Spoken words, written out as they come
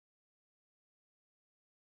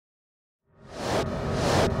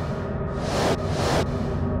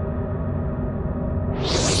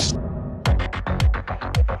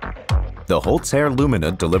The Holz-Her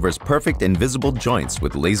Lumina delivers perfect invisible joints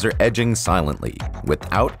with laser edging silently,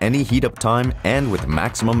 without any heat-up time and with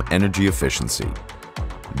maximum energy efficiency.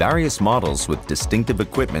 Various models with distinctive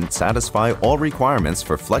equipment satisfy all requirements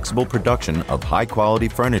for flexible production of high-quality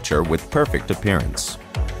furniture with perfect appearance.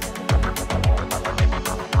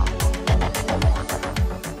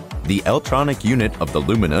 The LTRONIC unit of the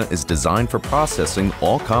Lumina is designed for processing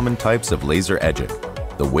all common types of laser edging.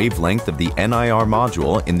 The wavelength of the NIR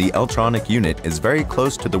module in the LTRONIC unit is very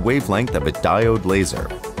close to the wavelength of a diode laser,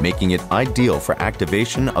 making it ideal for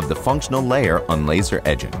activation of the functional layer on laser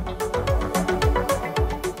edging.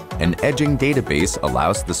 An edging database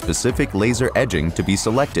allows the specific laser edging to be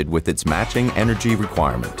selected with its matching energy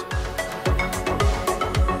requirement,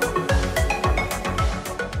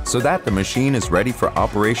 so that the machine is ready for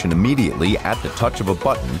operation immediately at the touch of a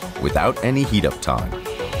button without any heat-up time.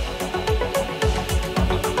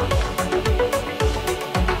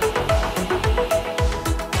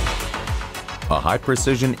 A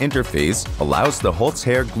high-precision interface allows the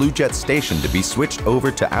Holz-Her glue jet station to be switched over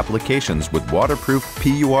to applications with waterproof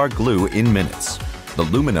PUR glue in minutes. The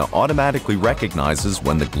Lumina automatically recognizes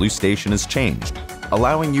when the glue station is changed,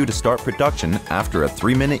 allowing you to start production after a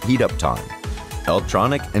 3-minute heat-up time.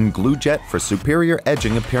 LTRONIC and glue jet for superior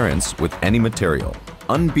edging appearance with any material,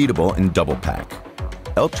 unbeatable in double pack.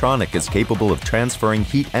 LTRONIC is capable of transferring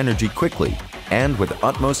heat energy quickly and with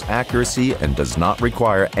utmost accuracy and does not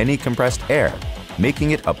require any compressed air,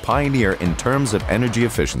 making it a pioneer in terms of energy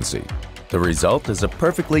efficiency. The result is a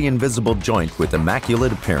perfectly invisible joint with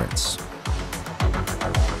immaculate appearance.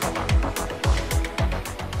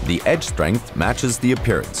 The edge strength matches the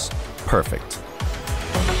appearance. Perfect.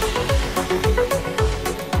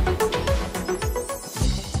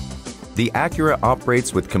 The Acura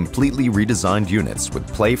operates with completely redesigned units with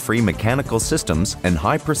play-free mechanical systems and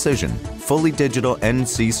high-precision, fully digital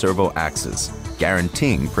NC servo axes,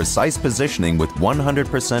 guaranteeing precise positioning with 100%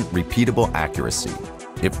 repeatable accuracy.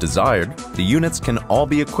 If desired, the units can all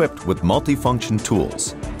be equipped with multifunction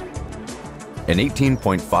tools. An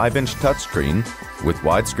 18.5-inch touchscreen with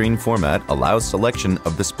widescreen format allows selection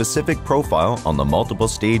of the specific profile on the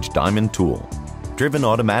multiple-stage diamond tool, driven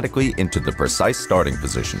automatically into the precise starting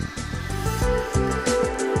position.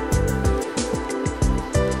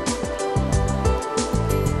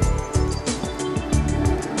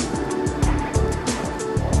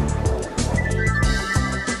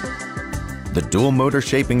 The dual motor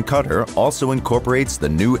shaping cutter also incorporates the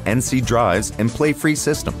new NC drives and play-free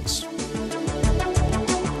systems.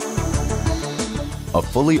 A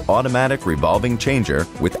fully automatic revolving changer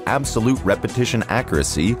with absolute repetition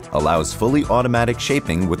accuracy allows fully automatic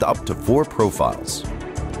shaping with up to 4 profiles.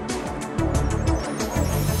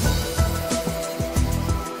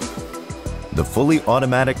 The fully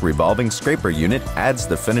automatic revolving scraper unit adds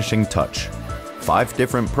the finishing touch. 5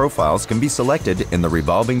 different profiles can be selected in the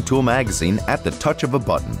revolving tool magazine at the touch of a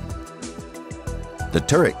button. The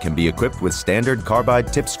turret can be equipped with standard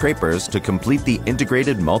carbide tip scrapers to complete the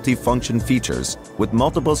integrated multi-function features with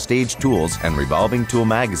multiple stage tools and revolving tool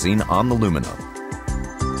magazine on the Lumina.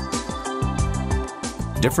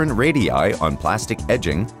 Different radii on plastic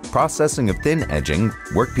edging, processing of thin edging,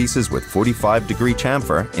 workpieces with 45-degree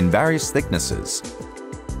chamfer in various thicknesses.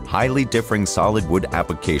 Highly differing solid wood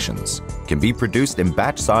applications can be produced in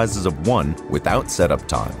batch sizes of 1 without setup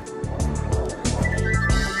time.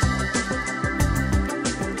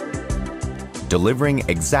 Delivering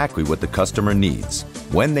exactly what the customer needs,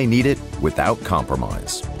 when they need it, without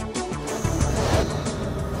compromise.